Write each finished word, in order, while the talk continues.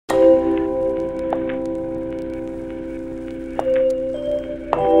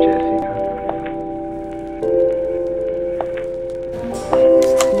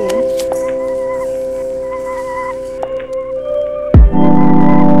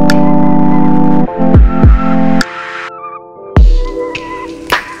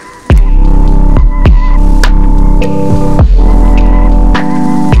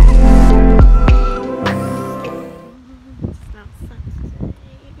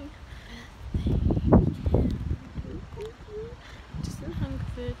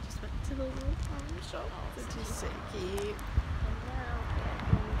shop, which is so cute. And now we're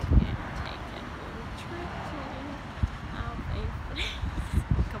going to take a little trip to our favourite place.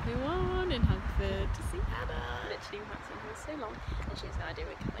 Copy 1 in Hungerford to see Hannah. Literally, we've had something so long, and she has no idea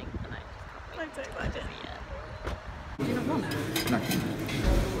we're coming, and I just can't wait. I'm so excited. Yeah. Do you not want it? No.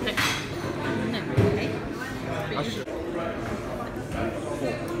 No. No. Okay.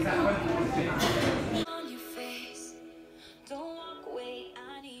 On your face, don't walk away.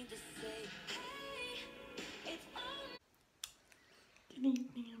 I need to say, hey, it's on. Good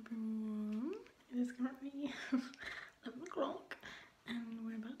evening, everyone. It is currently 11 o'clock, and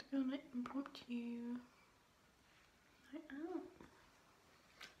we're about to go on an impromptu night out.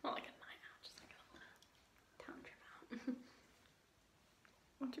 Not like a night out, just like a town trip out.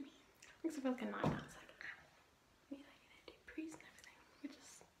 What do you mean? Makes it feel like a night out. It's like, we like, do pre's and everything. We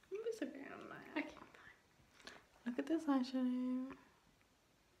just, we're so great on a night out. Okay, fine. Look at this eyeshadow.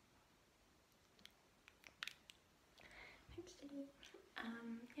 Thanks, Jenny.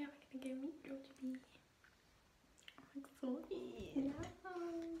 Yeah, we're gonna go meet Georgie B. I'm excited. Yeah.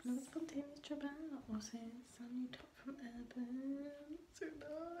 Another spontaneous trip out. Also, some new top from Urban. So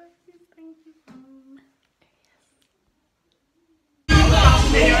nice. Thank you, Mum.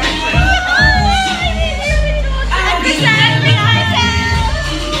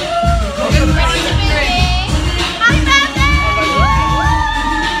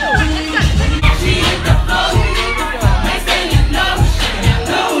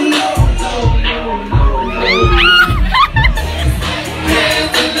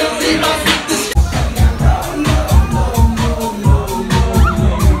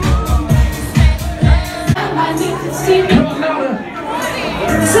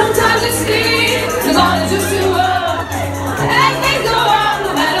 Sometimes it seems as long as you're still up, and things go wrong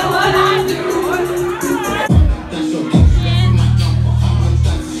no matter what I do.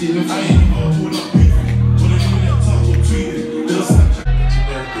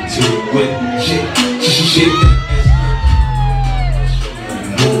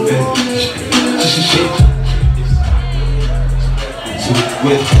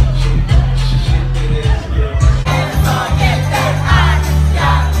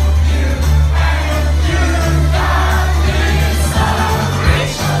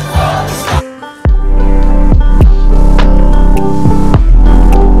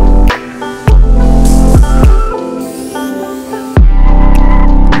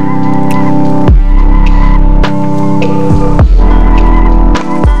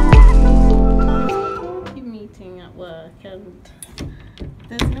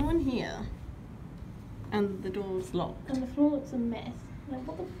 There's no one here, and the door's locked. And the floor looks a mess. Like,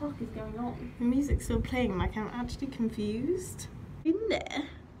 what the fuck is going on? The music's still playing, like I'm actually confused. In there?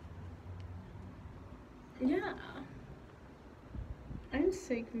 Yeah. I'm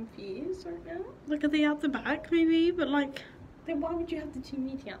so confused right now. Like, are they out the back maybe? But like, Then why would you have the two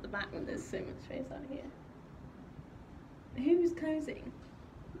meeting out the back when there's so much space out here? Who's closing?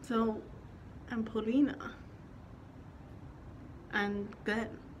 so, and Paulina. And Glenn.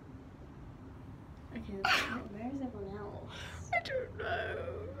 Okay, where is everyone else? I don't know.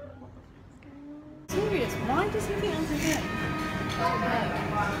 What the fuck is going on? Serious, why does he think I'm okay?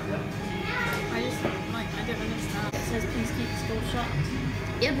 I just, like, I don't understand. It says please keep the door shut.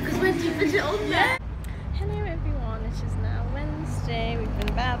 Yeah, because we're keeping it on there. Hello everyone, it is now Wednesday. We've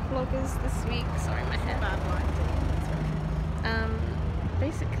been bad vloggers this week. Sorry, my hair. Bad lighting.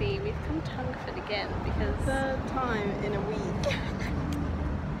 Basically, we've come to Hungerford again because Third time in a week.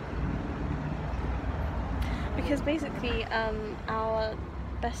 because basically our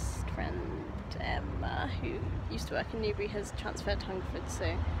best friend Emma, who used to work in Newbury, has transferred to Hungerford,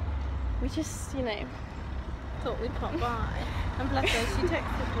 so we just, you know, Thought we'd pop by. And bless her, she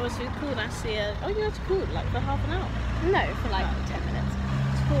texted, well, she called Ashley. Oh, you had to call like for half an hour. no, for like 10 minutes.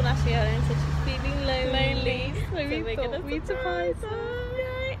 She called Ashley earlier and said she's feeling lonely. So we we're thought gonna we'd surprise her.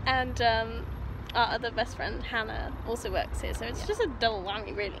 Yay. And our other best friend Hannah also works here, so it's just a double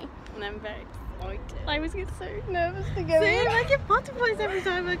whammy really. And I'm very excited. I always get so nervous to go See, in. I get butterflies every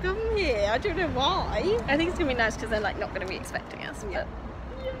time I come here. I don't know why. I think it's gonna be nice because they're like not gonna be expecting us. Yeah.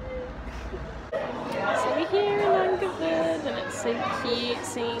 So we're here in Hungerford and it's so cute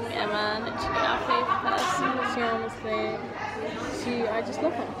seeing Emma, literally our favourite person. She honestly, I just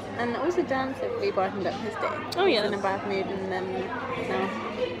love her. And also Dan said we brightened up his day. Oh, yeah. He was in a bad mood and then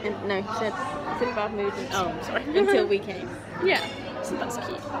no, he said he's in a bad mood and Oh, sorry. until we came. Yeah, so that's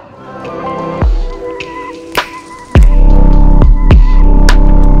cute.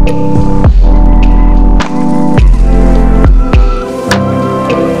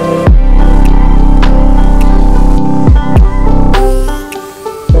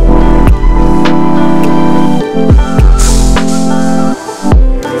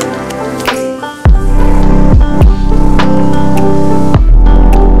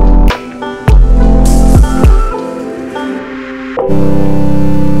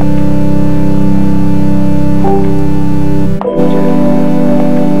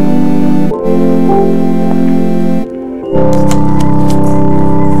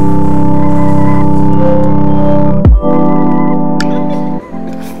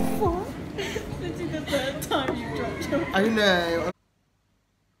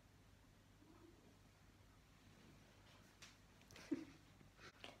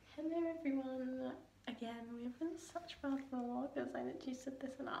 again. We have been such bad vloggers. I literally said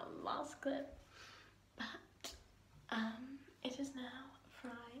this in our last clip. But it is now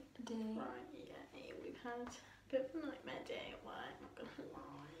Friday. We've had a bit of a nightmare day at work, not gonna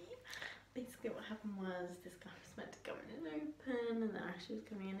lie. Basically what happened was this guy was meant to come in and open, and then Ashley was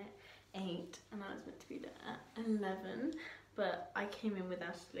coming in at 8 and I was meant to be there at 11, but I came in with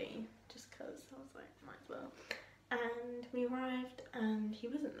Ashley just because I was like, might as well. And we arrived and he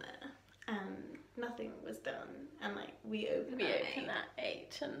wasn't there and nothing was done, and like we opened at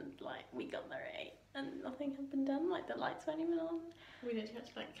 8 and like we got there at 8 and nothing had been done, like the lights weren't even on. We literally had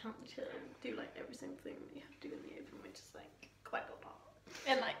to like count the children, do like every single thing that you have to do in the open, which is like quite a lot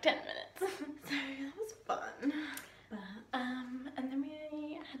in like 10 minutes. So that was fun. But and then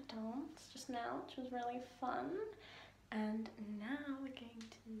we had dance just now, which was really fun. And now we're going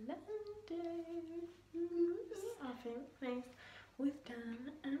to London. Our favourite place with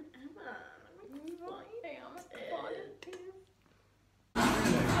Dan and Emma. I'm excited.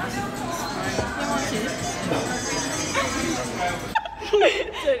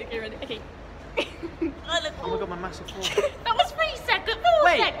 So, okay, ready? Okay. Oh my god, my massive fall. That was 3 seconds.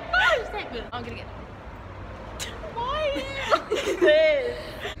 4 seconds. 5 seconds. I'm gonna get. Why? This.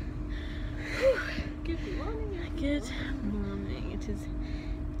 Good morning. Good morning. It is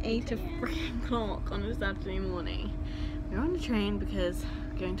 8 o'clock on a Saturday morning. We're on the train because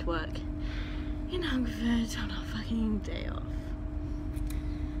we're going to work in Hungerford on our fucking day off.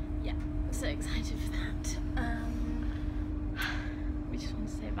 Yeah, I'm so excited for that. We just want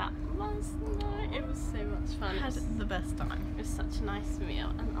to say about last night. It was so much fun. Had the best time. It was such a nice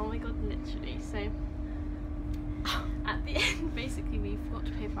meal, and oh my god, literally. So at the end, basically, we forgot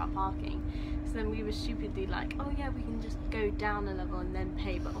to pay for our parking. So then we were stupidly like, oh yeah, we can just go down a level and then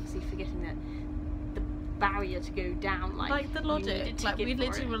pay, but obviously forgetting that the barrier to go down, like the logic, like we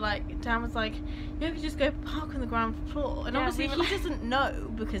literally were like, Dan was like, yeah, we could just go park on the ground floor, and yeah, obviously we he doesn't know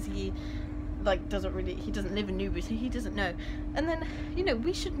because he like he doesn't live in Newbury, so he doesn't know. And then, you know,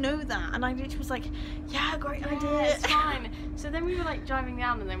 we should know that, and I literally was like, yeah, great idea, it's fine. So then we were like driving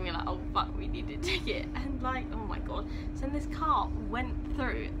down, and then we were like, oh fuck, we need a ticket, and like, oh my god. So then this car went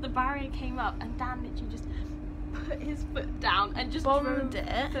through, the barrier came up, and Dan literally just put his foot down and just bombed drove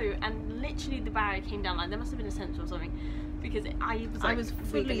it through, and literally the barrier came down. Like there must have been a sensor or something, because I was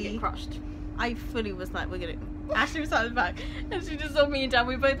we're gonna get crushed. I fully was like, we're gonna. Ashley was at the back, and she just saw me and Dan.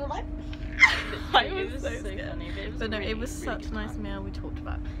 We both were like. It was so funny, but no, it was such a nice meal. We talked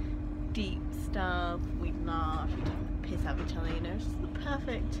about deep stuff, we laughed, we took the piss out of each other, you know, it's just the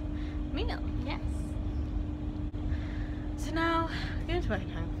perfect meal. Yes. So now we're going to work in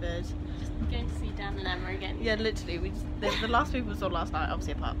Hungerford. Just going to see Dan and Emma again. Yeah, literally, the last people we saw last night,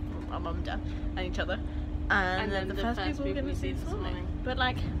 obviously apart from our mum and dad and each other, and then the first people we're going to see this morning. But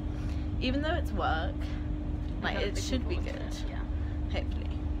like, even though it's work, like it should be good. Yeah. Hopefully.